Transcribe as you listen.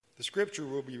The scripture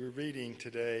we'll be reading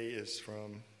today is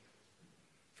from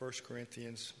 1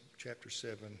 Corinthians chapter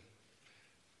 7,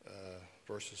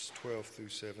 verses 12 through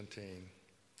 17.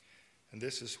 And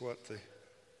this is what the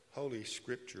Holy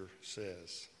Scripture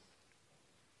says.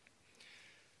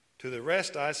 To the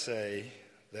rest I say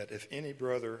that if any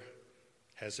brother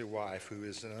has a wife who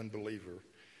is an unbeliever,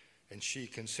 and she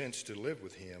consents to live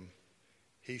with him,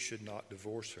 he should not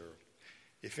divorce her.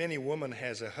 If any woman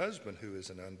has a husband who is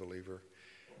an unbeliever,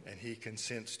 and he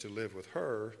consents to live with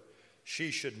her,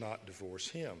 she should not divorce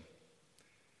him.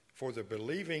 For the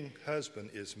believing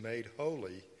husband is made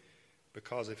holy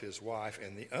because of his wife,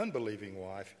 and the unbelieving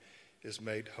wife is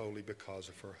made holy because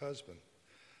of her husband.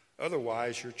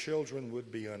 Otherwise, your children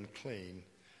would be unclean,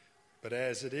 but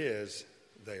as it is,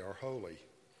 they are holy.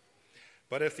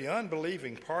 But if the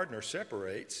unbelieving partner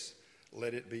separates,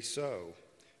 let it be so.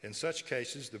 In such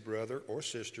cases, the brother or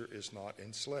sister is not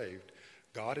enslaved.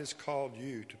 God has called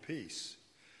you to peace.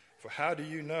 For how do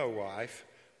you know, wife,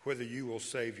 whether you will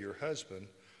save your husband?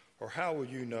 Or how will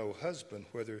you know, husband,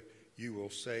 whether you will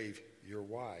save your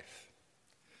wife?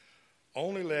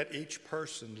 Only let each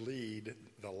person lead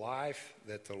the life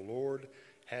that the Lord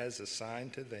has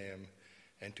assigned to them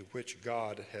and to which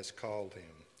God has called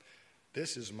him.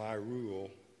 This is my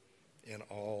rule in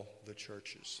all the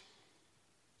churches.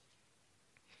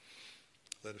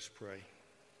 Let us pray.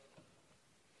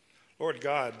 Lord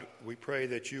God, we pray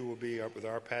that you will be up with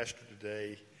our pastor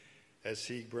today as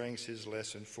he brings his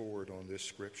lesson forward on this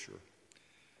scripture.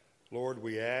 Lord,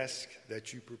 we ask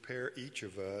that you prepare each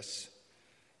of us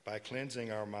by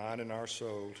cleansing our mind and our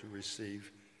soul to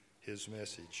receive his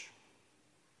message.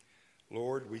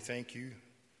 Lord, we thank you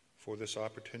for this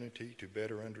opportunity to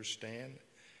better understand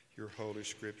your holy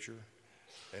scripture.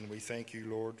 And we thank you,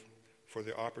 Lord, for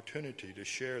the opportunity to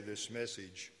share this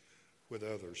message with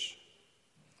others.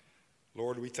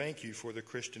 Lord, we thank you for the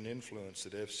Christian influence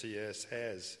that FCS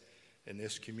has in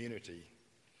this community.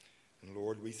 And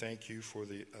Lord, we thank you for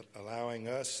allowing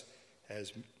us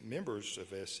as members of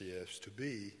FCS to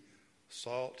be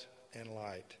salt and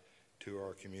light to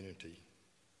our community.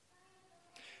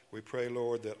 We pray,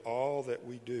 Lord, that all that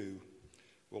we do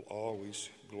will always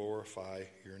glorify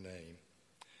your name.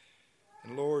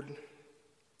 And Lord,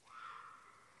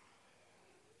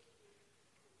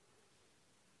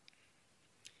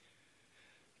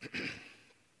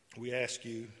 we ask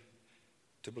you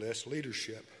to bless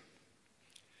leadership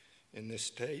in this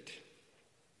state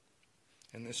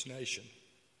and this nation,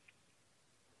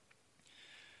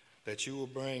 that you will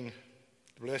bring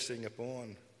blessing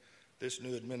upon this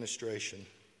new administration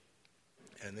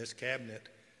and this cabinet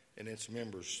and its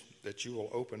members, that you will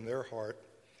open their heart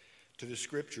to the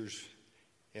scriptures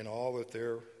in all of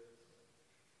their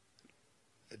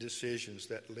decisions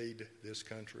that lead this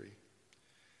country.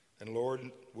 And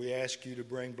Lord, we ask you to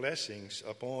bring blessings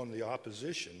upon the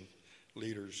opposition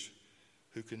leaders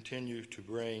who continue to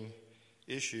bring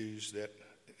issues that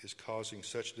is causing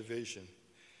such division.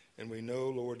 And we know,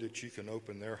 Lord, that you can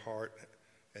open their heart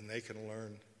and they can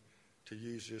learn to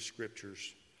use your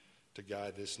scriptures to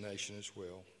guide this nation as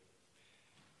well.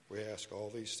 We ask all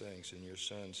these things in your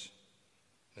Son's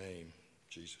name,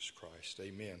 Jesus Christ.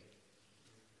 Amen.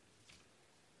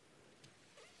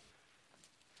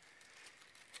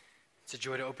 It's a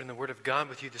joy to open the Word of God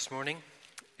with you this morning.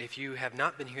 If you have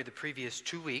not been here the previous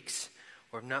 2 weeks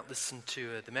or have not listened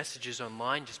to the messages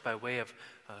online, just by way of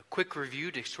a quick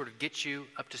review to sort of get you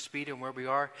up to speed on where we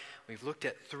are, we've looked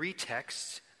at 3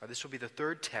 texts, or this will be the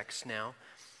 3rd text now,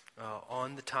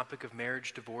 on the topic of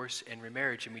marriage, divorce, and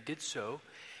remarriage. And we did so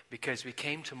because we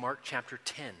came to Mark chapter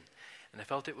 10. And I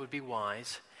felt it would be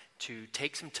wise to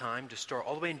take some time to start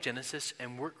all the way in Genesis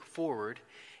and work forward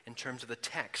in terms of the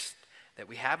text that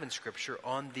we have in Scripture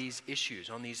on these issues,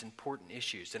 on these important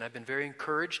issues. And I've been very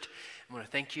encouraged. I want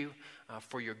to thank you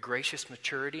for your gracious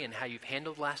maturity and how you've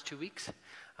handled the last 2 weeks.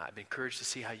 I've been encouraged to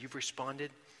see how you've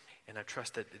responded, and I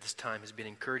trust that this time has been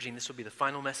encouraging. This will be the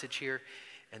final message here,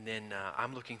 and then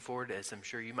I'm looking forward, as I'm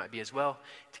sure you might be as well,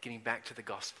 to getting back to the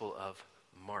Gospel of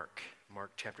Mark.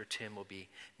 Mark chapter 10 will be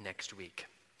next week.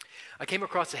 I came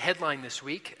across a headline this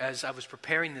week as I was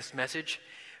preparing this message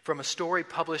from a story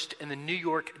published in the New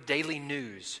York Daily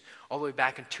News all the way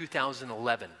back in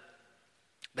 2011.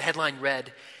 The headline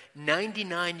read,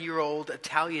 99-year-old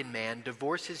Italian man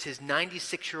divorces his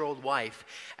 96-year-old wife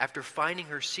after finding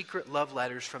her secret love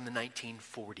letters from the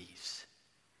 1940s.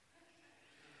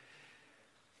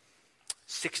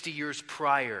 60 years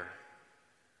prior,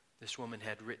 this woman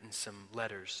had written some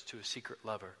letters to a secret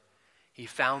lover. He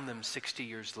found them 60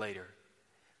 years later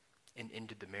and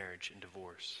ended the marriage in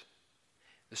divorce.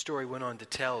 The story went on to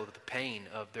tell of the pain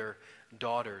of their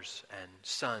daughters and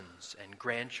sons and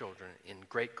grandchildren and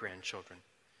great-grandchildren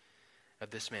of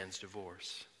this man's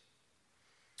divorce.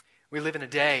 We live in a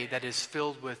day that is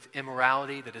filled with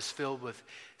immorality, that is filled with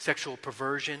sexual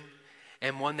perversion,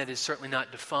 and one that is certainly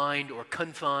not defined or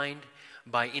confined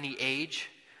by any age.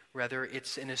 Rather,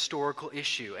 it's an historical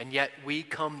issue. And yet we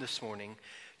come this morning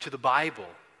to the Bible,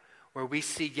 where we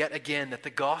see yet again that the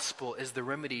gospel is the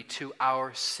remedy to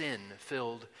our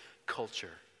sin-filled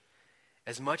culture.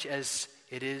 As much as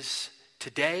it is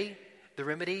today the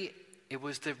remedy, it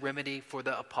was the remedy for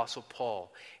the Apostle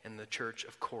Paul in the church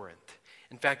of Corinth.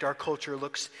 In fact, our culture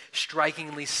looks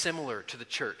strikingly similar to the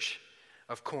church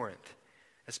of Corinth,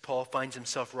 as Paul finds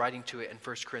himself writing to it in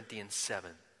 1 Corinthians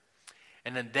 7.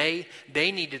 And then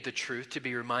they needed the truth to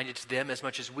be reminded to them as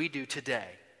much as we do today,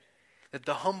 that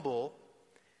the humble,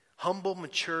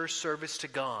 mature service to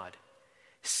God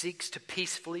seeks to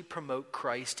peacefully promote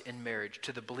Christ in marriage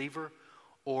to the believer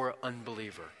or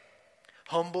unbeliever.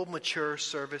 Humble, mature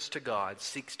service to God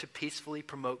seeks to peacefully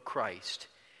promote Christ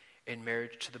in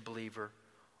marriage to the believer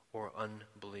or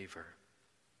unbeliever.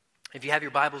 If you have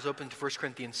your Bibles open to 1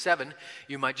 Corinthians 7,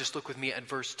 you might just look with me at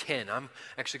verse 10. I'm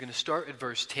actually going to start at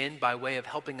verse 10 by way of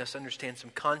helping us understand some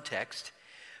context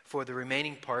for the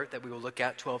remaining part that we will look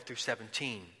at, 12 through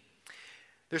 17.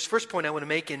 This first point I want to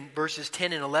make in verses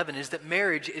 10 and 11 is that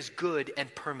marriage is good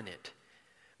and permanent.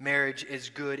 Marriage is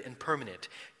good and permanent.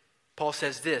 Paul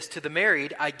says this, "To the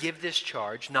married I give this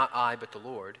charge, not I but the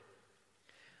Lord.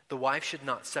 The wife should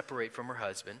not separate from her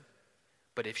husband,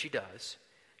 but if she does,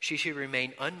 she should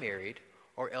remain unmarried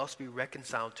or else be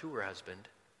reconciled to her husband,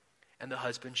 and the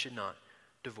husband should not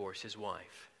divorce his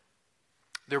wife."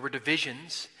 There were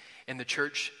divisions in the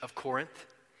church of Corinth.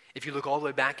 If you look all the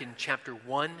way back in chapter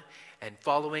 1 and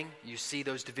following, you see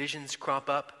those divisions crop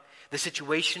up. The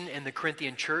situation in the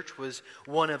Corinthian church was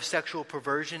one of sexual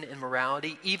perversion and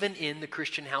immorality, even in the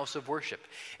Christian house of worship,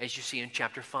 as you see in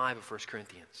chapter 5 of 1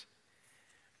 Corinthians.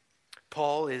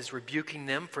 Paul is rebuking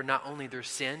them for not only their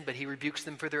sin, but he rebukes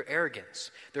them for their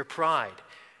arrogance, their pride.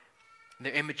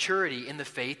 Their immaturity in the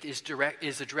faith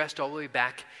is addressed all the way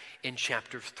back in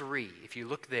chapter 3. If you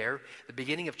look there, the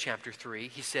beginning of chapter 3,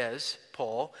 he says,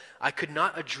 Paul, "I could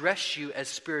not address you as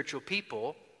spiritual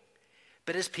people,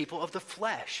 but as people of the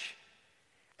flesh,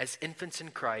 as infants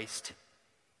in Christ.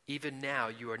 Even now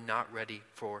you are not ready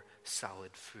for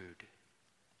solid food."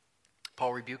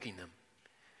 Paul rebuking them.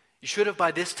 You should have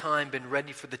by this time been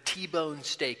ready for the T-bone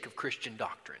steak of Christian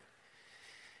doctrine.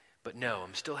 But no,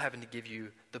 I'm still having to give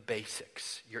you the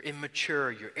basics. You're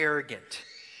immature, you're arrogant,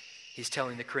 he's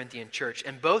telling the Corinthian church.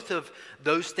 And both of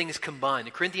those things combined,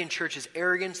 the Corinthian church's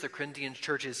arrogance, the Corinthian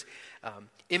church's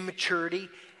immaturity,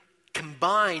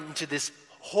 combined into this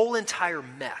whole entire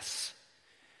mess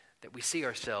that we see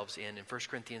ourselves in 1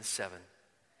 Corinthians 7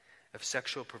 of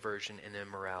sexual perversion and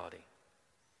immorality.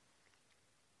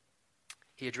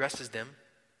 He addresses them,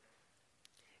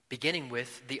 beginning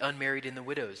with the unmarried and the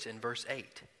widows in verse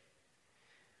 8.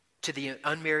 "To the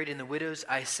unmarried and the widows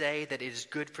I say that it is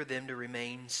good for them to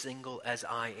remain single as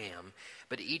I am,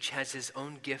 but each has his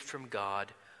own gift from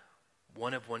God,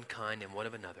 one of one kind and one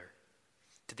of another.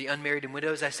 To the unmarried and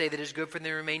widows I say that it is good for them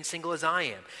to remain single as I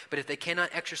am, but if they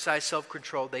cannot exercise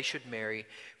self-control, they should marry,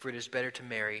 for it is better to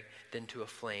marry than to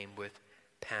aflame with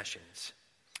passions."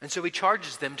 And so he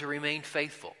charges them to remain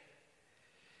faithful.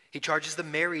 He charges the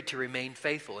married to remain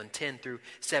faithful in 10 through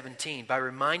 17 by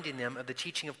reminding them of the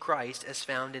teaching of Christ as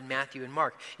found in Matthew and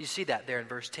Mark. You see that there in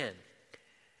verse 10.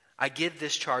 "I give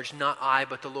this charge, not I,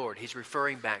 but the Lord." He's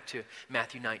referring back to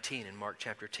Matthew 19 and Mark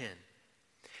chapter 10.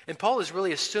 And Paul is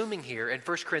really assuming here in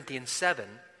 1 Corinthians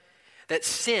 7 that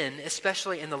sin,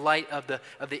 especially in the light of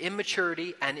the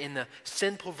immaturity and in the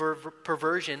sinful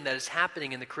perversion that is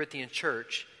happening in the Corinthian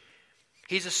church,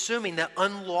 he's assuming that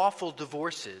unlawful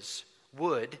divorces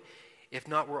would, if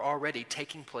not were already,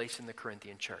 taking place in the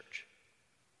Corinthian church.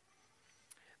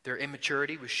 Their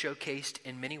immaturity was showcased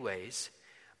in many ways,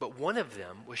 but one of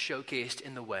them was showcased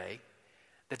in the way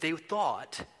that they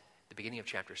thought, at the beginning of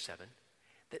chapter 7,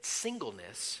 that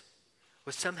singleness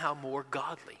was somehow more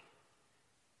godly.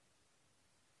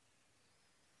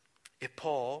 If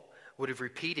Paul would have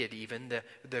repeated even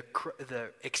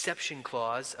the exception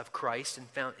clause of Christ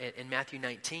in Matthew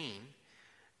 19,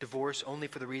 divorce only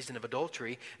for the reason of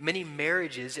adultery, many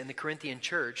marriages in the Corinthian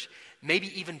church, maybe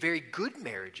even very good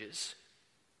marriages,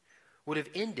 would have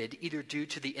ended either due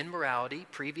to the immorality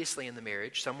previously in the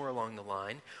marriage, somewhere along the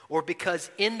line, or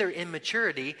because in their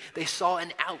immaturity they saw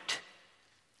an out.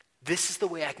 This is the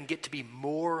way I can get to be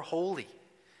more holy,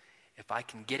 if I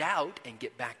can get out and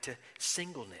get back to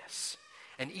singleness.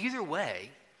 And either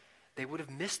way, they would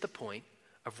have missed the point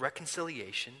of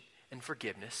reconciliation and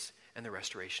forgiveness and the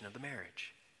restoration of the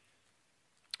marriage.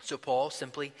 So Paul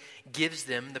simply gives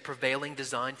them the prevailing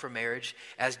design for marriage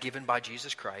as given by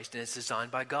Jesus Christ, and it's designed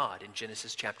by God in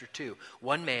Genesis chapter 2.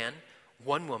 One man,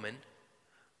 one woman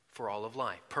for all of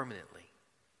life, permanently.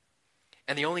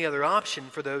 And the only other option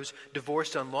for those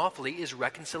divorced unlawfully is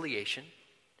reconciliation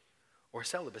or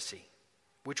celibacy,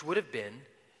 which would have been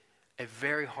a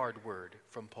very hard word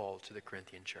from Paul to the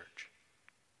Corinthian church.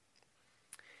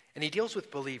 And he deals with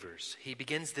believers. He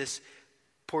begins this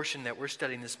portion that we're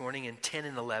studying this morning in 10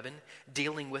 and 11,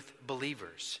 dealing with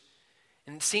believers.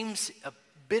 And it seems a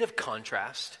bit of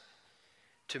contrast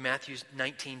to Matthew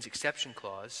 19's exception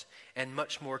clause, and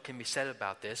much more can be said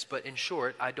about this, but in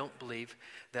short, I don't believe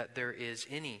that there is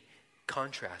any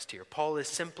contrast here. Paul is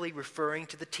simply referring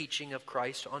to the teaching of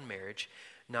Christ on marriage,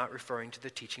 not referring to the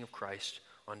teaching of Christ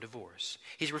on divorce.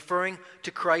 He's referring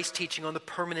to Christ's teaching on the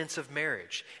permanence of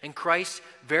marriage, and Christ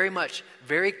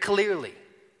very clearly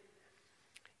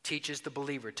teaches the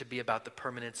believer to be about the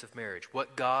permanence of marriage.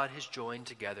 What God has joined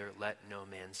together, let no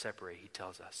man separate, he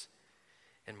tells us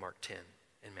in Mark 10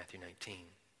 and Matthew 19.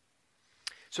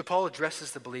 So Paul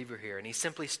addresses the believer here, and he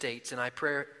simply states, and I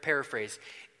paraphrase,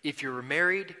 if you're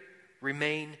married,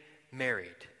 remain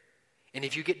married. And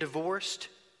if you get divorced,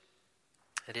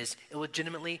 that is,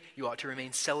 illegitimately, you ought to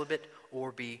remain celibate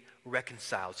or be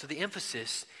reconciled. So the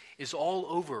emphasis is all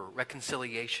over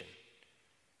reconciliation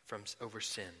over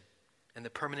sin, and the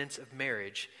permanence of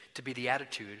marriage to be the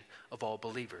attitude of all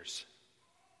believers.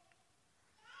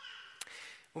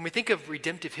 When we think of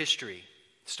redemptive history,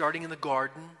 starting in the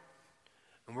garden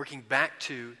and working back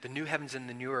to the new heavens and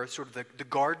the new earth, sort of the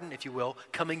garden, if you will,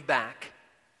 coming back,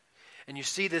 and you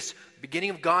see this beginning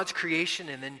of God's creation,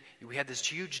 and then we had this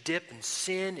huge dip and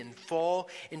sin and fall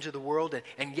into the world,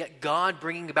 and yet God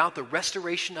bringing about the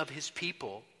restoration of his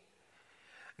people.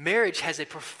 Marriage has a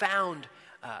profound,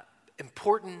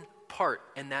 important part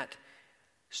in that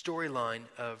storyline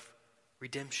of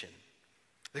redemption.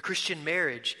 The Christian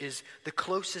marriage is the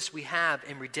closest we have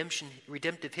in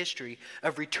redemptive history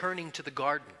of returning to the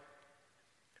garden,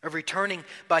 of returning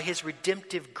by his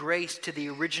redemptive grace to the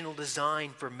original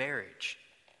design for marriage.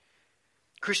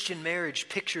 Christian marriage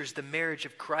pictures the marriage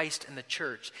of Christ and the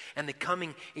church and the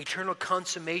coming eternal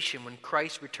consummation when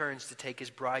Christ returns to take his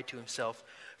bride to himself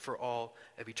for all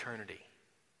of eternity.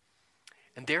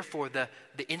 And therefore, the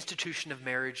institution of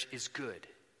marriage is good.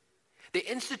 The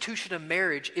institution of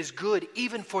marriage is good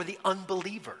even for the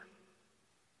unbeliever.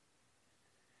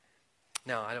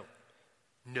 Now, I don't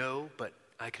know, but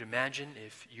I could imagine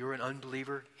if you're an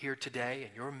unbeliever here today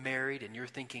and you're married and you're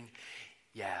thinking,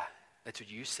 yeah, that's what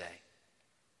you say.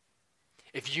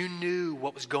 If you knew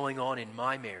what was going on in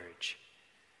my marriage,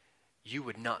 you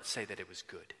would not say that it was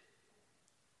good.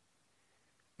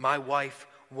 My wife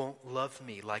won't love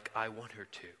me like I want her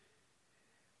to.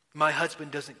 My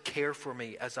husband doesn't care for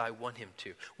me as I want him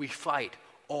to. We fight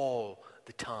all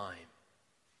the time.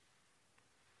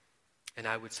 And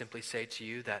I would simply say to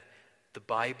you that the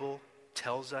Bible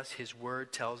tells us, his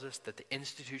word tells us, that the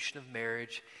institution of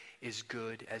marriage is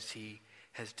good as he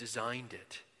has designed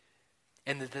it.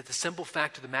 And that the simple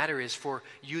fact of the matter is, for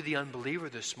you, the unbeliever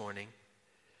this morning,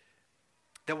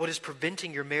 that what is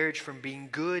preventing your marriage from being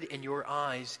good in your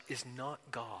eyes is not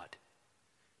God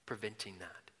preventing that.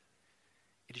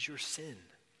 It is your sin.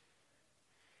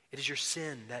 It is your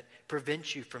sin that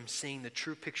prevents you from seeing the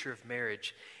true picture of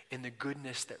marriage and the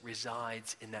goodness that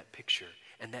resides in that picture.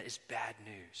 And that is bad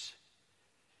news.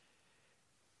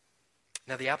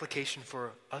 Now, the application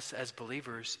for us as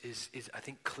believers is I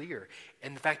think, clear.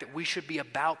 And the fact that we should be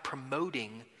about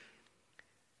promoting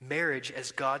marriage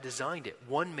as God designed it.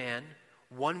 One man,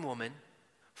 one woman,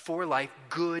 for life,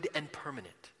 good and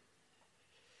permanent.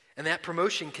 And that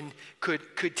promotion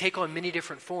could take on many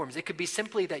different forms. It could be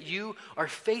simply that you are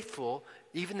faithful,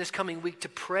 even this coming week, to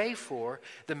pray for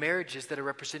the marriages that are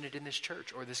represented in this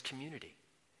church or this community.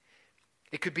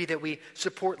 It could be that we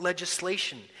support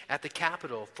legislation at the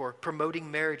Capitol for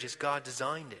promoting marriage as God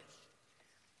designed it.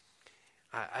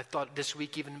 I thought this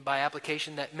week, even by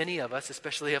application, that many of us,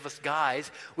 especially of us guys,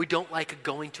 we don't like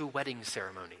going to wedding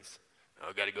ceremonies.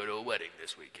 I've got to go to a wedding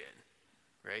this weekend,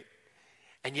 right?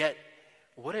 And yet,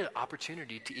 what an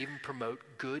opportunity to even promote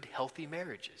good, healthy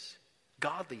marriages,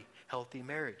 godly, healthy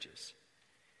marriages.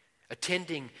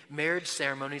 Attending marriage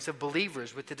ceremonies of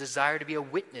believers with the desire to be a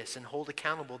witness and hold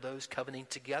accountable those covenanting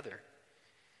together.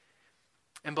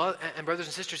 And brothers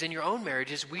and sisters, in your own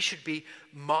marriages, we should be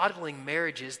modeling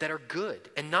marriages that are good.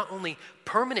 And not only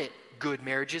permanent good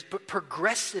marriages, but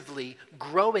progressively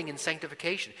growing in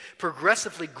sanctification.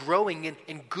 Progressively growing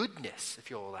in goodness, if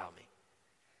you'll allow me.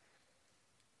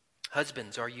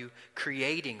 Husbands, are you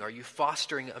creating, are you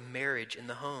fostering a marriage in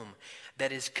the home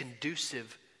that is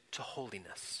conducive to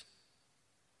holiness?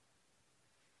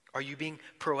 Are you being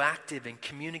proactive in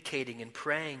communicating and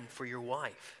praying for your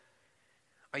wife?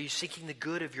 Are you seeking the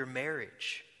good of your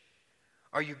marriage?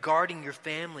 Are you guarding your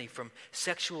family from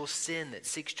sexual sin that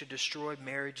seeks to destroy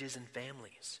marriages and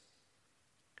families?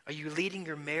 Are you leading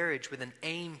your marriage with an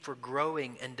aim for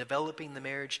growing and developing the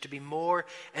marriage to be more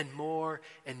and more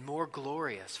and more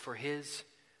glorious for His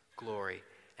glory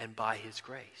and by His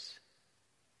grace?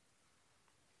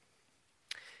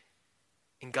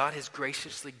 And God has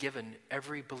graciously given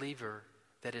every believer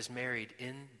that is married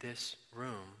in this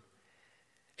room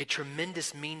a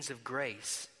tremendous means of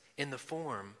grace in the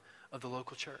form of the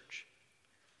local church.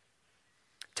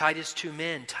 Titus 2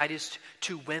 men, Titus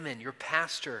 2 women, your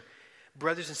pastor,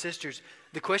 brothers and sisters.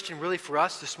 The question really for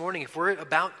us this morning, if we're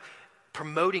about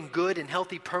promoting good and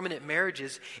healthy permanent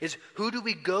marriages, is who do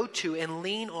we go to and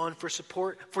lean on for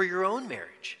support for your own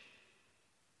marriage?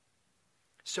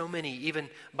 So many, even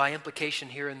by implication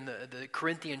here in the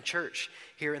Corinthian church,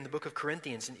 here in the book of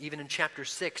Corinthians, and even in chapter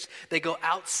 6, they go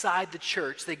outside the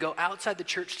church. They go outside the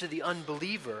church to the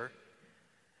unbeliever,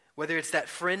 whether it's that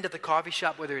friend at the coffee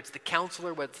shop, whether it's the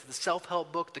counselor, whether it's the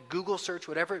self-help book, the Google search,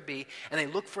 whatever it be, and they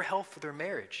look for help for their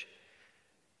marriage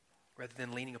rather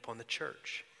than leaning upon the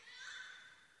church.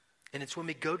 And it's when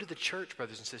we go to the church,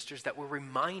 brothers and sisters, that we're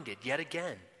reminded yet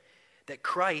again that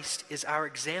Christ is our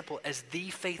example as the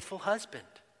faithful husband.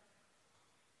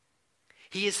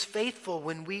 He is faithful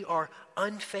when we are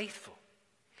unfaithful.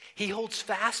 He holds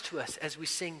fast to us, as we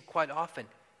sing quite often,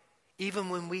 even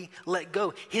when we let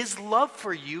go. His love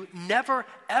for you never,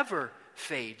 ever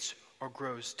fades or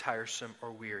grows tiresome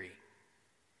or weary,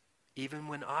 even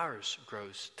when ours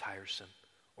grows tiresome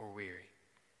or weary.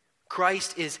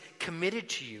 Christ is committed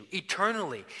to you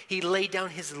eternally. He laid down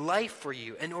His life for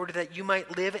you in order that you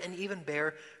might live and even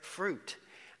bear fruit.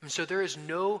 And so there is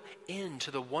no end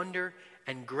to the wonder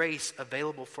and grace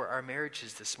available for our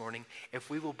marriages this morning if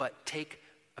we will but take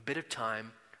a bit of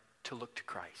time to look to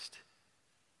Christ.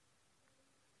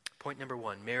 Point number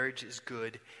 1, marriage is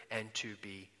good and to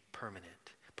be permanent.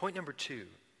 Point number 2,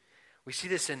 we see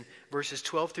this in verses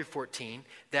 12 through 14,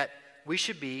 that we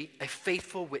should be a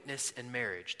faithful witness in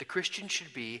marriage. The Christian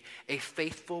should be a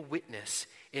faithful witness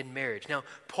in marriage. Now,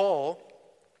 Paul,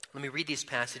 let me read these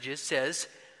passages, says,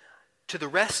 "To the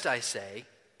rest I say,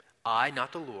 I,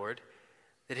 not the Lord,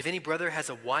 that if any brother has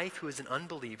a wife who is an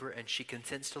unbeliever and she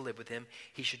consents to live with him,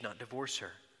 he should not divorce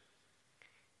her.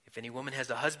 If any woman has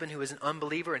a husband who is an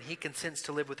unbeliever and he consents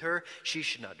to live with her, she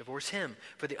should not divorce him.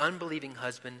 For the unbelieving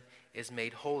husband is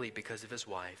made holy because of his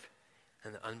wife,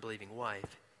 and the unbelieving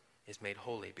wife is made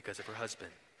holy because of her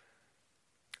husband.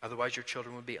 Otherwise your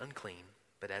children would be unclean,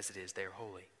 but as it is, they are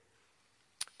holy."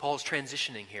 Paul's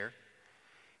transitioning here.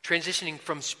 Transitioning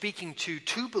from speaking to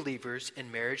two believers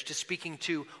in marriage to speaking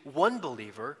to one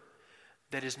believer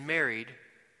that is married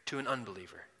to an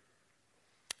unbeliever.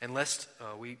 And lest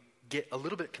we get a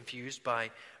little bit confused by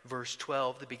verse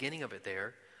 12, the beginning of it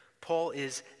there, Paul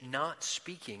is not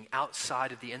speaking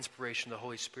outside of the inspiration of the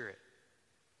Holy Spirit.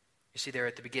 You see there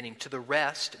at the beginning, to the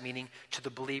rest, meaning to the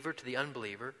believer, to the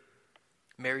unbeliever,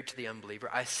 married to the unbeliever,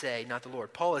 I say, not the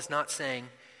Lord. Paul is not saying,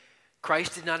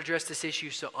 Christ did not address this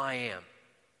issue, so I am.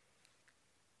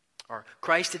 Or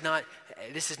Christ did not,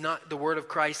 this is not the word of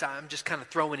Christ, I'm just kind of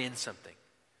throwing in something.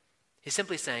 He's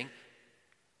simply saying,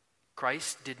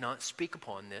 Christ did not speak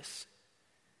upon this,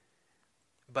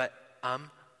 but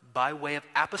by way of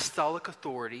apostolic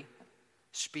authority,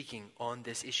 speaking on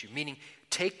this issue. Meaning,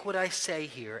 take what I say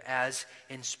here as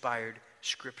inspired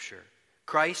Scripture.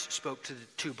 Christ spoke to the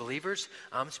two believers.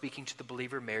 I'm speaking to the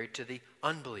believer married to the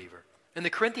unbeliever. And the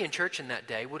Corinthian church in that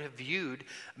day would have viewed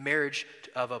marriage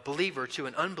of a believer to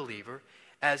an unbeliever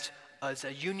as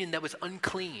a union that was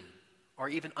unclean or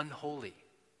even unholy.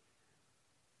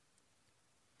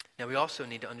 Now we also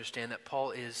need to understand that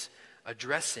Paul is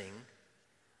addressing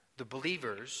the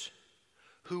believers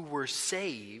who were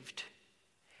saved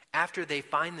after they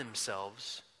find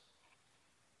themselves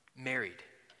married.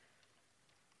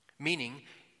 Meaning,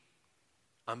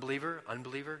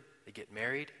 unbeliever, they get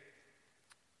married.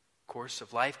 Course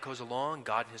of life goes along.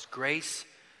 God in His grace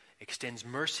extends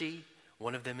mercy.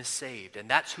 One of them is saved. And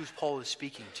that's who Paul is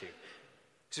speaking to.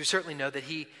 So we certainly know that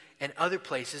he, in other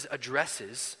places,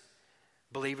 addresses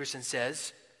believers and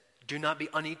says, do not be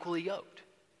unequally yoked.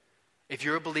 If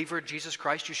you're a believer in Jesus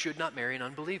Christ, you should not marry an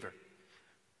unbeliever.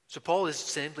 So Paul is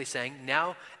simply saying,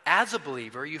 now, as a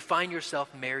believer, you find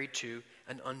yourself married to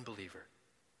an unbeliever.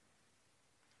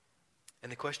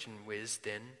 And the question is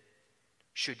then,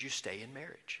 should you stay in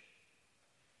marriage?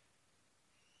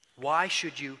 Why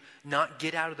should you not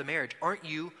get out of the marriage? Aren't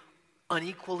you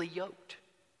unequally yoked?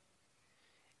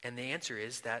 And the answer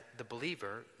is that the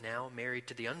believer, now married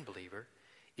to the unbeliever,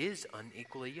 is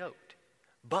unequally yoked.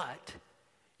 But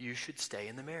you should stay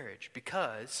in the marriage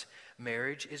because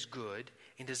marriage is good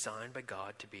and designed by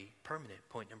God to be permanent.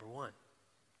 Point number one.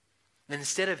 And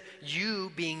instead of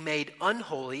you being made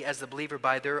unholy as the believer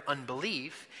by their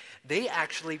unbelief, they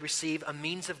actually receive a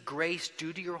means of grace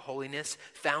due to your holiness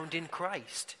found in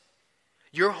Christ.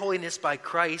 Your holiness by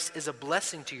Christ is a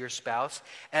blessing to your spouse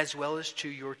as well as to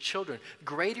your children.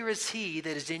 Greater is he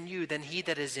that is in you than he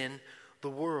that is in the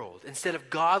world. Instead of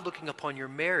God looking upon your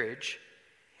marriage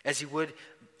as he would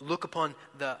look upon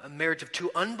the marriage of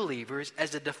two unbelievers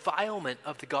as a defilement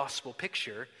of the gospel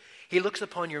picture, he looks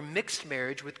upon your mixed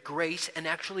marriage with grace and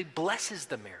actually blesses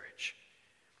the marriage.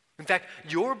 In fact,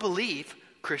 your belief,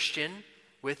 Christian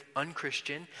with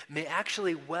unchristian, may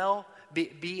actually well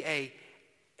be a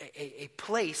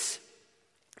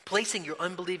placing your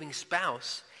unbelieving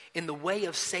spouse in the way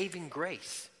of saving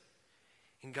grace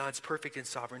in God's perfect and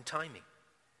sovereign timing.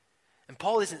 And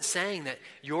Paul isn't saying that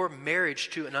your marriage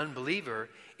to an unbeliever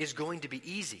is going to be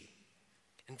easy.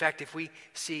 In fact, if we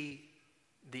see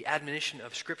the admonition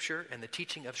of Scripture and the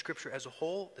teaching of Scripture as a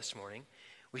whole this morning,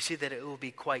 we see that it will be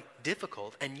quite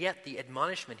difficult, and yet the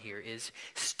admonishment here is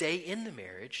stay in the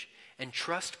marriage and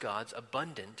trust God's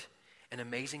abundant and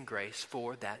amazing grace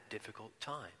for that difficult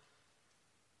time.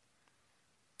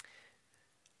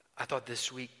 I thought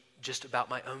this week just about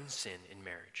my own sin in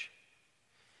marriage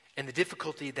and the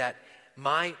difficulty that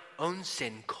my own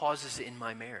sin causes in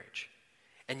my marriage,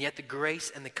 and yet the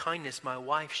grace and the kindness my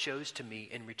wife shows to me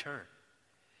in return.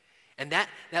 And that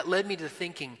led me to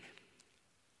thinking,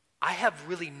 I have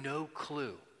really no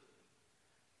clue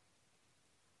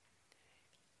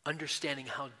understanding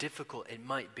how difficult it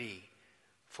might be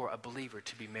for a believer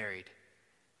to be married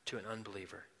to an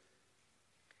unbeliever.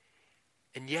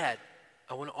 And yet,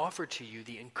 I want to offer to you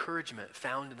the encouragement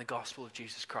found in the gospel of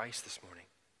Jesus Christ this morning.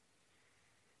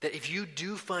 That if you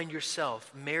do find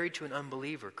yourself married to an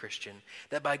unbeliever, Christian,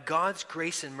 that by God's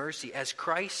grace and mercy, as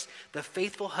Christ, the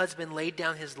faithful husband, laid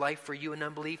down his life for you in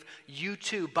unbelief, you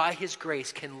too, by his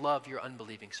grace, can love your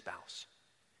unbelieving spouse.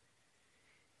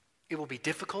 It will be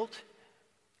difficult.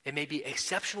 It may be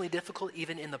exceptionally difficult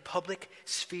even in the public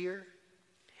sphere.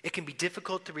 It can be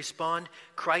difficult to respond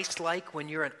Christ-like when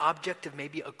you're an object of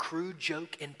maybe a crude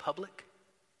joke in public.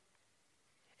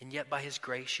 And yet by his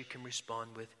grace you can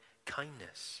respond with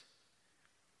kindness.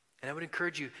 And I would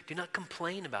encourage you, do not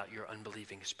complain about your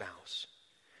unbelieving spouse.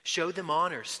 Show them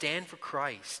honor, stand for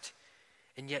Christ,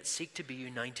 and yet seek to be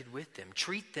united with them.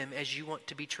 Treat them as you want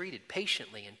to be treated,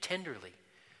 patiently and tenderly,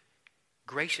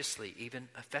 graciously, even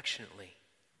affectionately.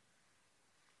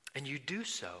 And you do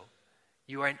so,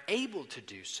 you are enabled to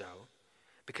do so,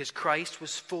 because Christ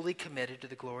was fully committed to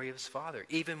the glory of his Father,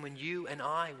 even when you and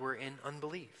I were in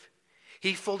unbelief.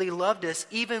 He fully loved us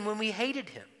even when we hated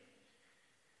him.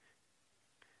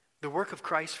 The work of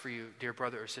Christ for you, dear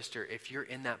brother or sister, if you're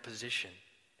in that position,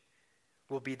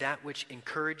 will be that which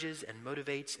encourages and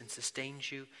motivates and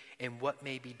sustains you in what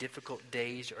may be difficult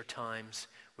days or times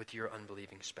with your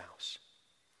unbelieving spouse.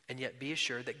 And yet be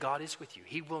assured that God is with you.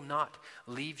 He will not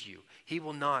leave you. He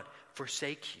will not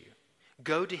forsake you.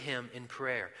 Go to him in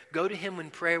prayer. Go to him in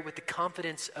prayer with the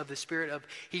confidence of the Spirit of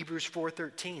Hebrews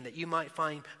 4:13, that you might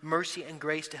find mercy and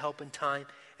grace to help in time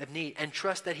of need. And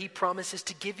trust that he promises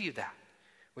to give you that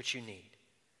which you need.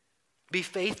 Be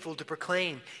faithful to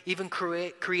proclaim, even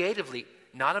creatively,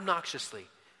 not obnoxiously,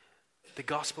 the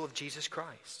gospel of Jesus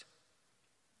Christ.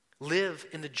 Live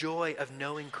in the joy of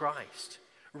knowing Christ.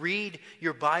 Read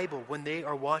your Bible when they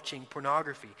are watching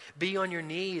pornography. Be on your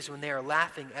knees when they are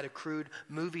laughing at a crude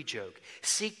movie joke.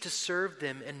 Seek to serve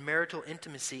them in marital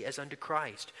intimacy as unto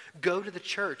Christ. Go to the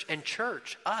church, and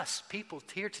church, us, people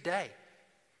here today,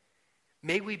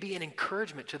 may we be an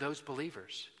encouragement to those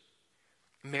believers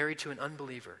married to an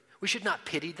unbeliever. We should not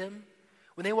pity them.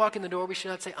 When they walk in the door, we should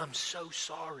not say, "I'm so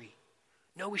sorry."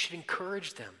 No, we should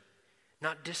encourage them,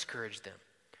 not discourage them.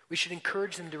 We should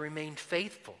encourage them to remain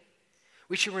faithful.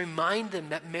 We should remind them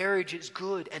that marriage is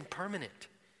good and permanent.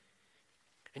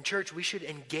 In church, we should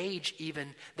engage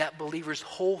even that believer's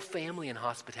whole family in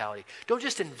hospitality. Don't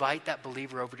just invite that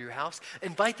believer over to your house.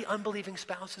 Invite the unbelieving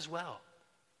spouse as well.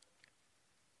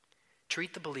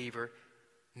 Treat the believer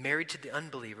married to the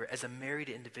unbeliever as a married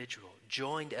individual,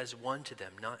 joined as one to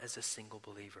them, not as a single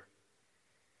believer.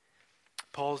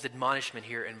 Paul's admonishment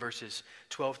here in verses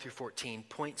 12 through 14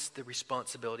 points the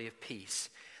responsibility of peace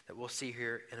that we'll see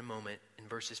here in a moment in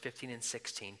verses 15 and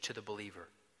 16 to the believer.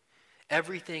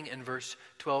 Everything in verse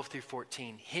 12 through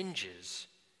 14 hinges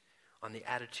on the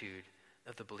attitude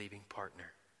of the believing partner.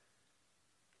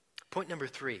 Point number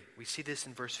 3, we see this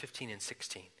in verse 15 and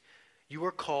 16. You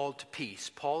are called to peace.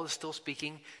 Paul is still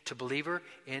speaking to believer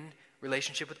in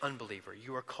relationship with unbeliever.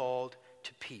 You are called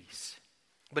to peace.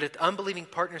 But if the unbelieving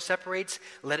partner separates,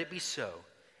 let it be so.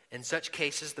 In such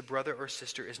cases, the brother or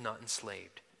sister is not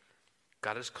enslaved.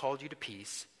 God has called you to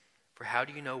peace. For how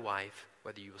do you know, wife,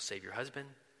 whether you will save your husband?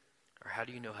 Or how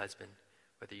do you know, husband,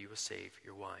 whether you will save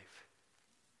your wife?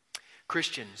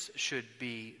 Christians should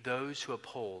be those who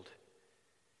uphold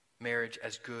marriage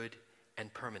as good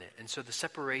and permanent. And so the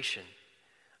separation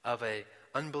of an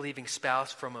unbelieving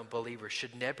spouse from a believer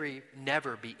should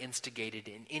never be instigated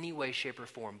in any way, shape, or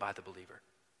form by the believer.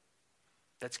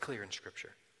 That's clear in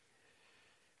Scripture.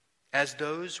 As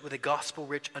those with a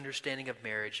gospel-rich understanding of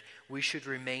marriage, we should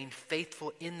remain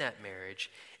faithful in that marriage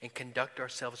and conduct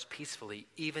ourselves peacefully,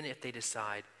 even if they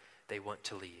decide they want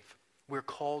to leave. We're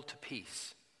called to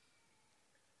peace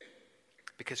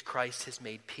because Christ has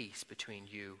made peace between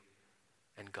you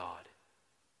and God.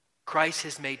 Christ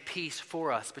has made peace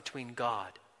for us between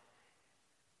God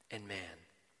and man.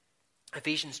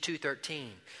 Ephesians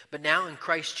 2:13, but now in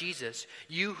Christ Jesus,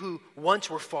 you who once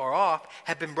were far off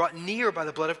have been brought near by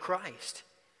the blood of Christ.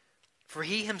 For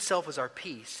he himself is our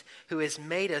peace, who has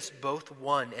made us both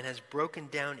one and has broken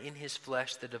down in his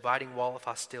flesh the dividing wall of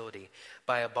hostility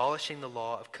by abolishing the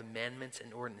law of commandments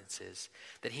and ordinances,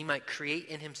 that he might create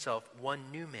in himself one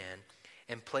new man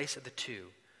in place of the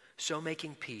two, so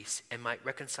making peace, and might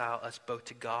reconcile us both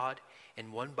to God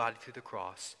in one body through the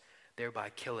cross, thereby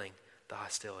killing the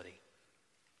hostility.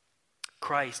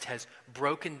 Christ has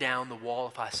broken down the wall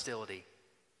of hostility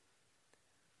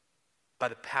by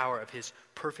the power of his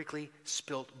perfectly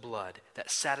spilt blood that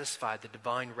satisfied the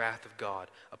divine wrath of God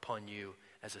upon you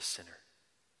as a sinner.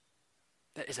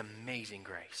 That is amazing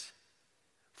grace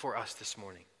for us this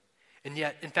morning. And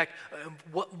yet, in fact,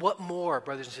 what more,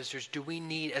 brothers and sisters, do we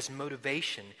need as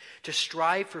motivation to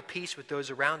strive for peace with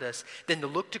those around us than to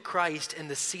look to Christ and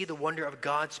to see the wonder of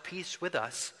God's peace with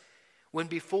us when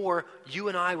before you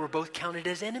and I were both counted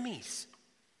as enemies?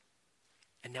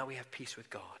 And now we have peace with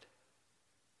God.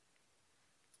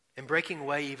 And breaking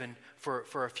away even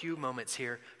for a few moments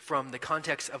here from the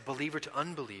context of believer to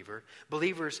unbeliever,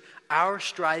 believers, our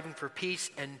striving for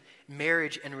peace and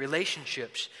marriage and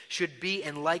relationships should be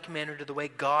in like manner to the way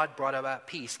God brought about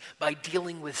peace, by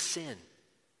dealing with sin.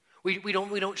 We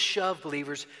don't shove,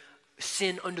 believers,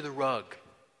 sin under the rug.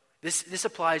 This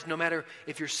applies no matter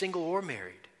if you're single or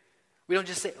married. We don't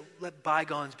just say, let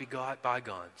bygones be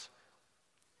bygones.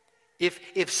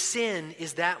 If sin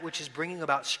is that which is bringing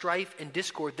about strife and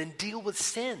discord, then deal with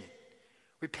sin.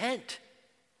 Repent.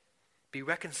 Be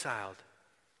reconciled.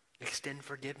 Extend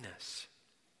forgiveness.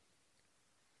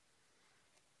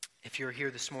 If you're here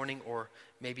this morning, or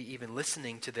maybe even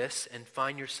listening to this, and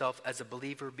find yourself as a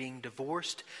believer being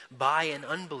divorced by an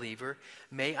unbeliever,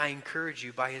 may I encourage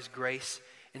you by his grace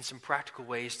in some practical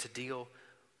ways to deal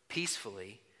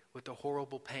peacefully with the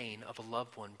horrible pain of a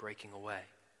loved one breaking away.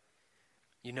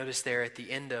 You notice there at the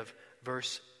end of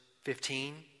verse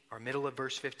 15, or middle of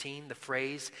verse 15, the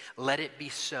phrase, let it be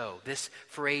so. This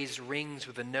phrase rings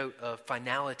with a note of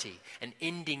finality, an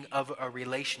ending of a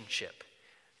relationship.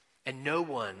 And no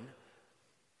one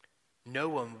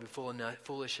would be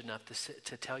foolish enough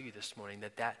to tell you this morning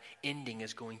that ending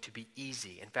is going to be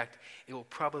easy. In fact, it will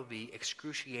probably be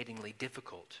excruciatingly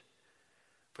difficult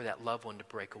for that loved one to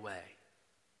break away.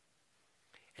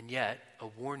 And yet, a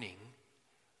warning: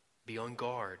 be on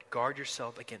guard. Guard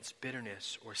yourself against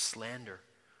bitterness or slander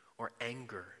or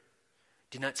anger.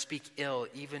 Do not speak ill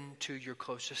even to your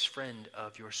closest friend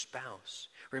of your spouse.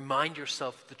 Remind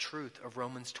yourself the truth of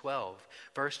Romans 12,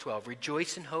 verse 12.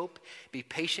 Rejoice in hope, be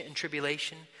patient in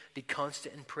tribulation, be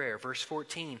constant in prayer. Verse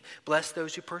 14, bless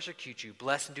those who persecute you,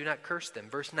 bless and do not curse them.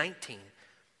 Verse 19,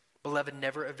 beloved,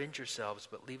 never avenge yourselves,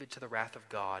 but leave it to the wrath of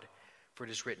God, for it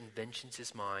is written, vengeance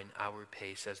is mine, I will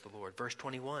repay, says the Lord. Verse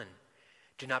 21,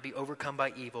 do not be overcome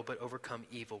by evil, but overcome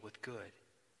evil with good.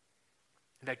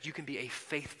 In fact, you can be a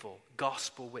faithful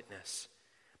gospel witness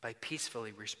by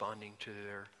peacefully responding to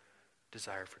their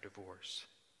desire for divorce.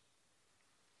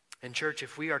 And church,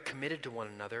 if we are committed to one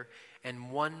another and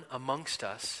one amongst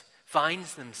us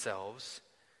finds themselves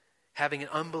having an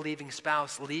unbelieving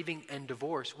spouse leaving and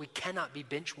divorce, we cannot be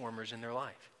bench warmers in their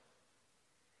life.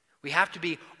 We have to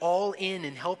be all in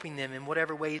helping them in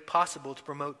whatever way possible to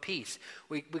promote peace.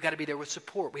 We got to be there with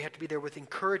support. We have to be there with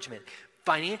encouragement,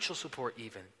 financial support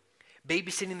even.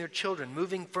 Babysitting their children,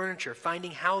 moving furniture,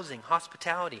 finding housing,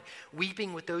 hospitality,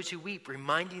 weeping with those who weep,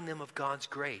 reminding them of God's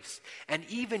grace, and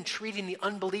even treating the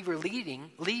unbeliever leaving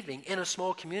in a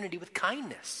small community with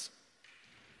kindness.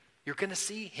 You're going to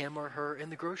see him or her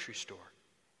in the grocery store.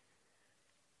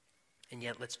 And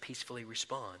yet let's peacefully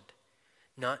respond.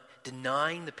 Not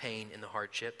denying the pain and the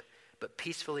hardship, but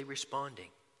peacefully responding.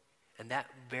 And that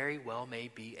very well may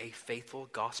be a faithful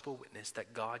gospel witness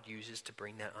that God uses to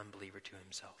bring that unbeliever to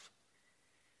himself.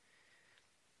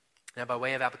 Now, by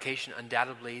way of application,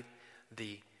 undoubtedly,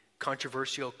 the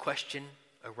controversial question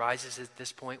arises at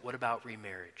this point: what about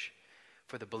remarriage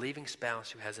for the believing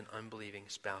spouse who has an unbelieving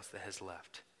spouse that has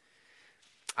left?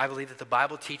 I believe that the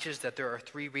Bible teaches that there are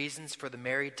 3 reasons for the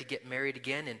married to get married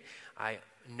again, and I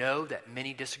know that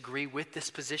many disagree with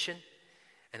this position,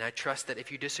 and I trust that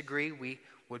if you disagree, we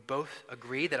would both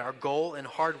agree that our goal and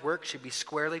hard work should be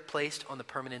squarely placed on the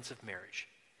permanence of marriage.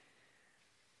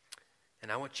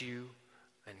 And I want you,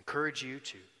 I encourage you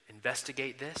to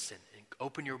investigate this and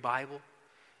open your Bible.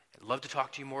 I'd love to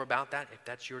talk to you more about that if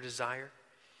that's your desire.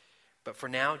 But for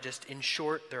now, just in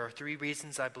short, there are 3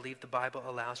 reasons I believe the Bible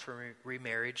allows for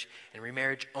remarriage, and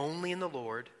remarriage only in the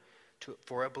Lord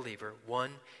for a believer.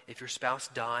 1, if your spouse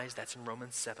dies, that's in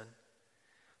Romans 7.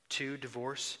 2,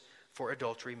 divorce for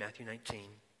adultery, Matthew 19.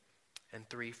 And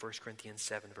 3, 1 Corinthians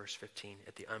 7, verse 15,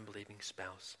 if the unbelieving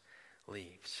spouse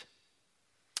leaves.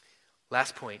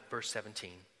 Last point, verse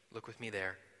 17. Look with me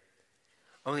there.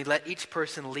 Only let each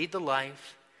person lead the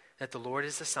life that the Lord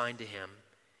has assigned to him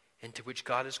and to which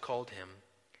God has called him.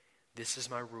 This is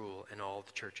my rule in all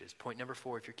the churches. Point number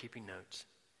 4, if you're keeping notes.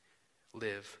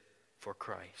 Live for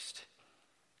Christ.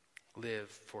 Live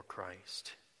for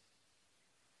Christ.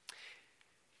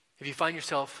 If you find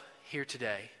yourself here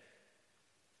today,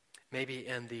 maybe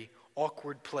in the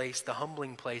awkward place, the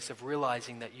humbling place of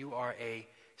realizing that you are a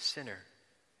sinner,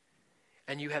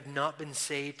 and you have not been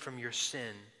saved from your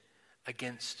sin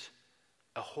against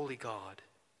a holy God.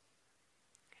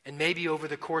 And maybe over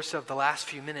the course of the last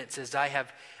few minutes, as I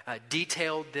have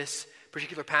detailed this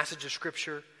particular passage of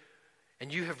Scripture,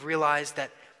 and you have realized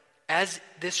that as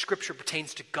this Scripture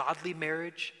pertains to godly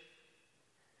marriage,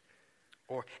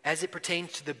 or as it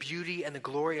pertains to the beauty and the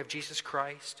glory of Jesus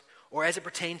Christ, or as it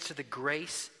pertains to the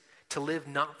grace to live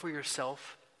not for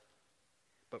yourself,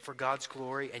 but for God's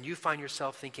glory, and you find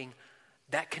yourself thinking,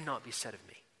 that cannot be said of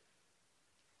me.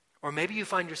 Or maybe you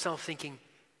find yourself thinking,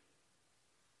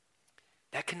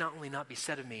 that can not only not be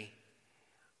said of me,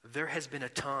 there has been a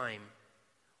time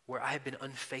where I have been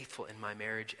unfaithful in my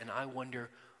marriage, and I wonder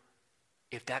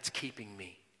if that's keeping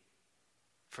me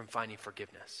from finding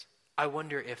forgiveness. I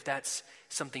wonder if that's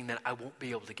something that I won't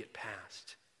be able to get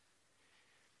past.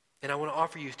 And I want to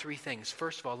offer you 3 things.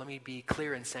 First of all, let me be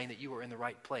clear in saying that you are in the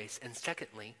right place. And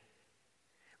secondly,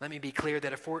 let me be clear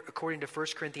that according to 1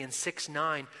 Corinthians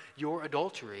 6:9, your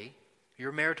adultery,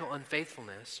 your marital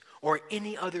unfaithfulness, or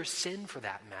any other sin for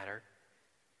that matter,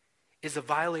 is a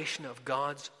violation of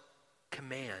God's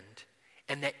command,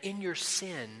 and that in your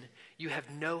sin, you have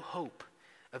no hope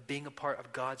of being a part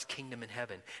of God's kingdom in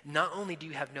heaven. Not only do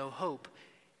you have no hope,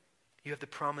 you have the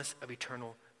promise of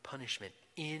eternal punishment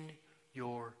in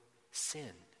your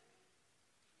sin.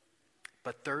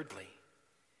 But thirdly,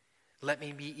 let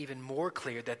me be even more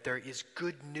clear that there is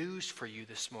good news for you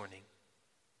this morning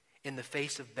in the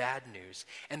face of bad news.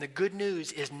 And the good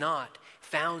news is not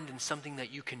found in something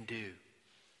that you can do.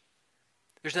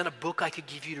 There's not a book I could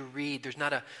give you to read. There's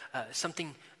not a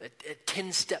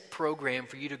 10-step program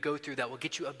for you to go through that will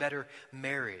get you a better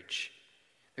marriage.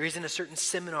 There isn't a certain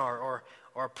seminar or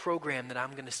a program that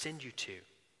I'm going to send you to.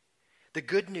 The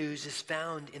good news is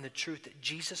found in the truth that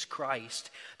Jesus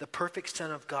Christ, the perfect Son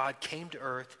of God, came to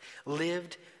earth,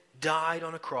 lived, died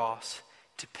on a cross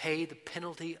to pay the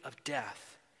penalty of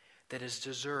death that is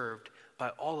deserved by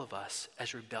all of us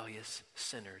as rebellious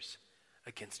sinners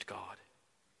against God.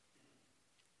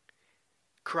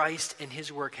 Christ and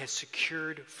his work has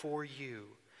secured for you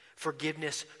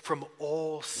forgiveness from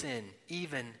all sin,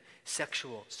 even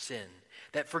sexual sin.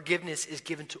 That forgiveness is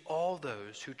given to all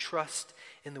those who trust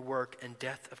in the work and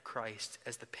death of Christ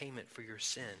as the payment for your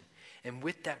sin. And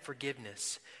with that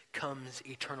forgiveness comes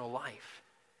eternal life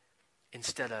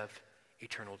instead of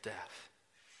eternal death.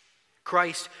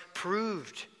 Christ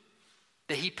proved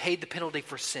that he paid the penalty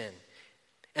for sin,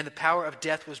 and the power of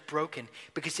death was broken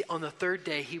because on the 3rd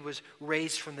day he was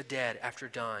raised from the dead after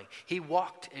dying. He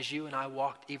walked as you and I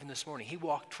walked even this morning. He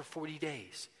walked for 40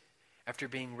 days after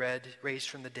being raised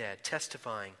from the dead,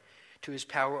 testifying to his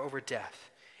power over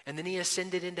death. And then he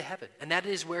ascended into heaven, and that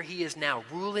is where he is now,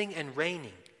 ruling and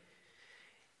reigning.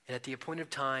 And at the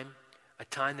appointed time, a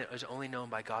time that is only known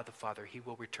by God the Father, he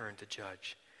will return to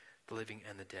judge the living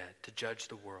and the dead, to judge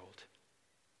the world.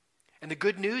 And the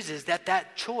good news is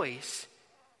that choice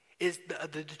is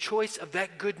the choice of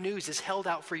that good news is held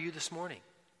out for you this morning.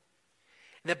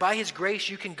 And that by his grace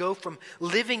you can go from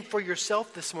living for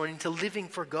yourself this morning to living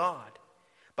for God.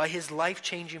 by his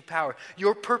life-changing power.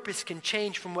 Your purpose can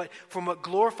change from what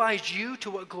glorifies you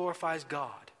to what glorifies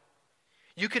God.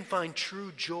 You can find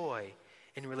true joy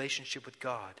in relationship with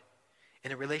God,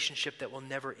 in a relationship that will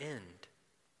never end,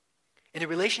 in a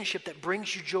relationship that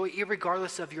brings you joy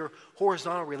irregardless of your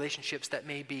horizontal relationships that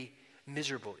may be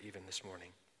miserable even this morning.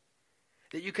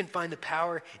 That you can find the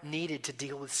power needed to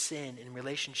deal with sin in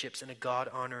relationships in a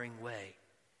God-honoring way.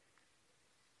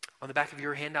 On the back of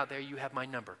your handout there, you have my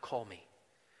number. Call me.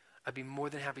 I'd be more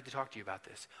than happy to talk to you about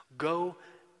this.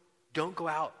 Don't go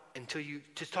out until you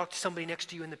just talk to somebody next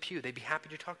to you in the pew. They'd be happy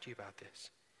to talk to you about this.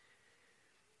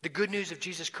 The good news of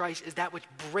Jesus Christ is that which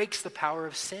breaks the power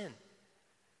of sin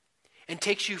and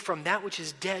takes you from that which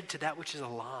is dead to that which is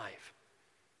alive.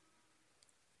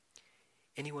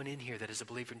 Anyone in here that is a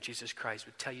believer in Jesus Christ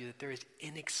would tell you that there is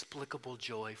inexplicable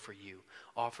joy for you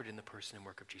offered in the person and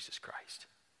work of Jesus Christ.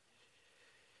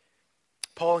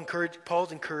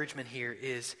 Paul's encouragement here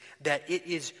is that it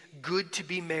is good to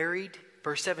be married,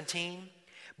 verse 17,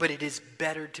 but it is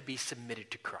better to be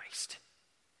submitted to Christ.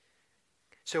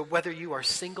 So whether you are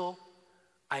single,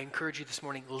 I encourage you this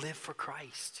morning, live for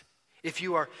Christ. If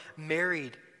you are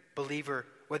married, believer,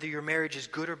 whether your marriage is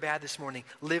good or bad this morning,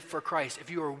 live for Christ. If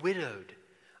you are widowed,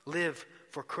 live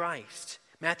for Christ.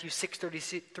 Matthew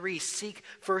 6:33, seek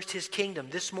first his kingdom.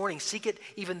 This morning, seek it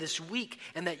even this week,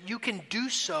 and that you can do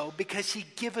so because he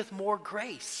giveth more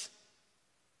grace.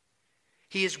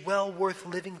 He is well worth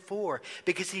living for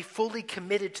because he fully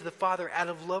committed to the Father out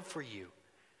of love for you.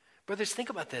 Brothers, think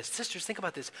about this. Sisters, think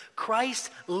about this.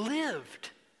 Christ lived.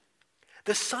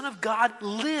 The Son of God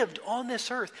lived on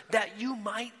this earth that you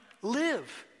might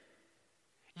live.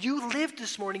 You lived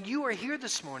this morning. You are here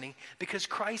this morning because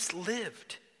Christ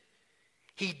lived.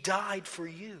 He died for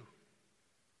you.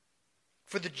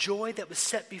 For the joy that was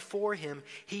set before him,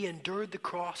 he endured the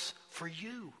cross for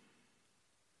you.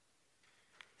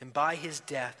 And by his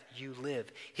death you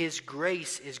live. His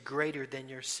grace is greater than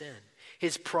your sin.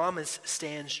 His promise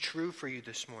stands true for you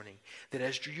this morning, that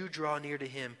as you draw near to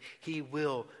him, he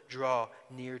will draw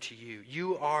near to you.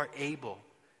 You are able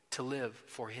to live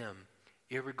for him,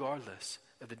 irregardless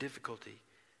of the difficulty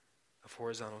of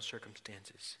horizontal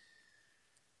circumstances.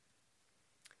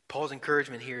 Paul's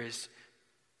encouragement here is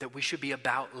that we should be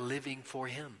about living for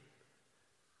him.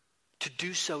 To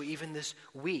do so even this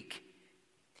week.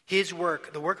 His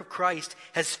work, the work of Christ,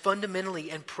 has fundamentally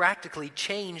and practically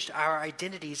changed our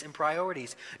identities and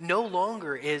priorities. No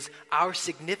longer is our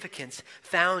significance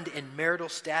found in marital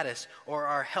status or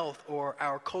our health or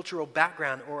our cultural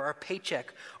background or our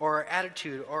paycheck or our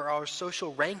attitude or our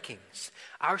social rankings.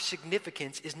 Our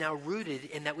significance is now rooted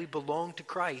in that we belong to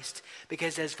Christ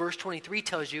because, as verse 23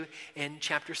 tells you in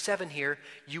chapter 7 here,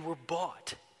 you were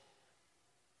bought.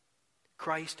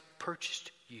 Christ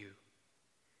purchased you.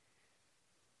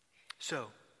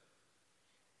 So,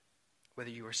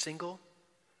 whether you are single,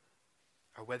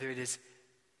 or whether it is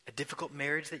a difficult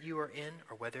marriage that you are in,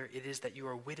 or whether it is that you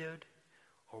are widowed,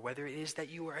 or whether it is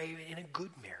that you are in a good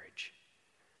marriage,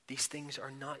 these things are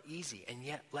not easy. And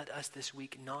yet, let us this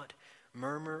week not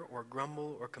murmur or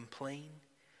grumble or complain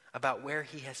about where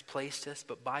he has placed us,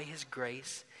 but by his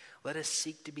grace, let us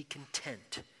seek to be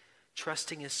content,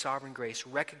 trusting his sovereign grace,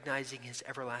 recognizing his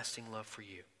everlasting love for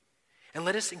you. And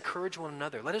let us encourage one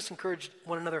another. Let us encourage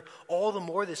one another all the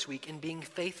more this week in being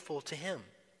faithful to him.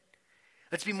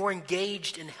 Let's be more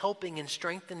engaged in helping and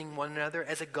strengthening one another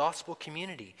as a gospel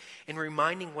community, in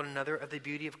reminding one another of the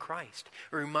beauty of Christ,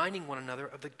 or reminding one another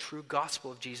of the true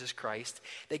gospel of Jesus Christ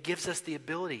that gives us the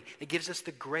ability, that gives us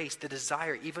the grace, the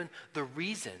desire, even the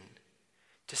reason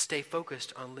to stay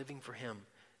focused on living for him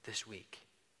this week.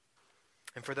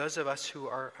 And for those of us who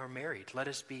are married, let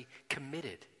us be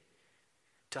committed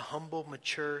to humble,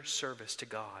 mature service to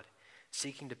God,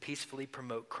 seeking to peacefully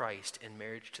promote Christ in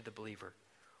marriage to the believer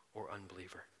or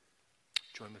unbeliever.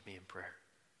 Join with me in prayer.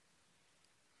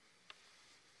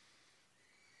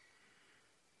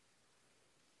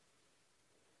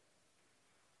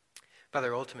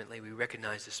 Father, ultimately we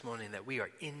recognize this morning that we are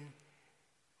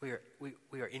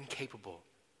incapable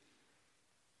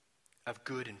of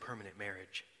good and permanent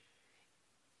marriage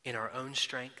in our own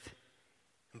strength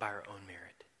and by our own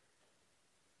merit.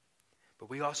 But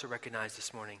we also recognize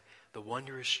this morning the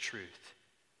wondrous truth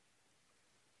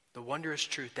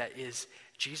that is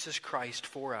Jesus Christ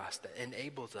for us, that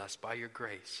enables us by your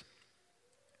grace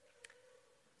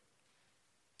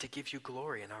to give you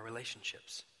glory in our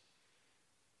relationships.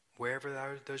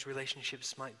 Wherever those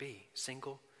relationships might be,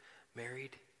 single,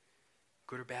 married,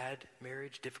 good or bad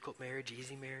marriage, difficult marriage,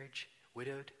 easy marriage,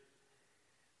 widowed.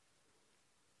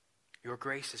 Your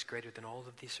grace is greater than all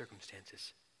of these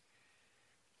circumstances.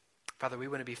 Father, we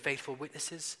want to be faithful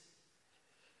witnesses.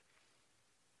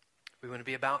 We want to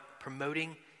be about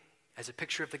promoting, as a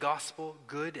picture of the gospel,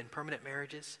 good and permanent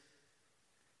marriages.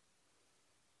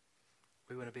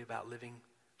 We want to be about living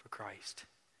for Christ.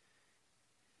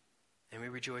 And we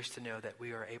rejoice to know that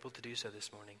we are able to do so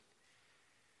this morning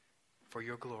for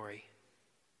your glory,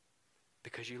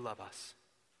 because you love us.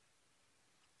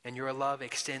 And your love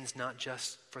extends not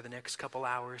just for the next couple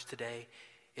hours today,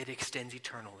 it extends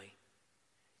eternally.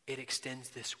 It extends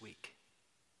this week.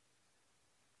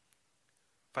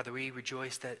 Father, we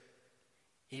rejoice that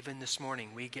even this morning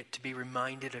we get to be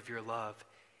reminded of your love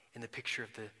in the picture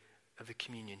of the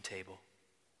communion table.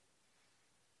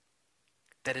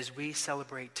 That as we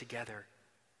celebrate together,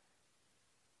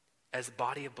 as a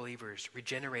body of believers,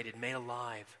 regenerated, made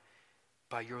alive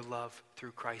by your love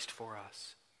through Christ for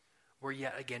us, we're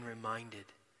yet again reminded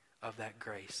of that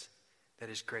grace that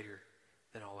is greater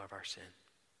than all of our sin.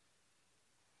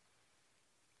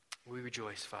 We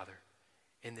rejoice, Father,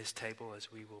 in this table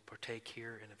as we will partake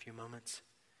here in a few moments,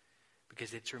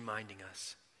 because it's reminding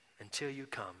us, until you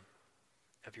come,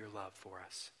 of your love for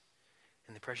us.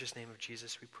 In the precious name of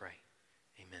Jesus we pray.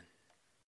 Amen.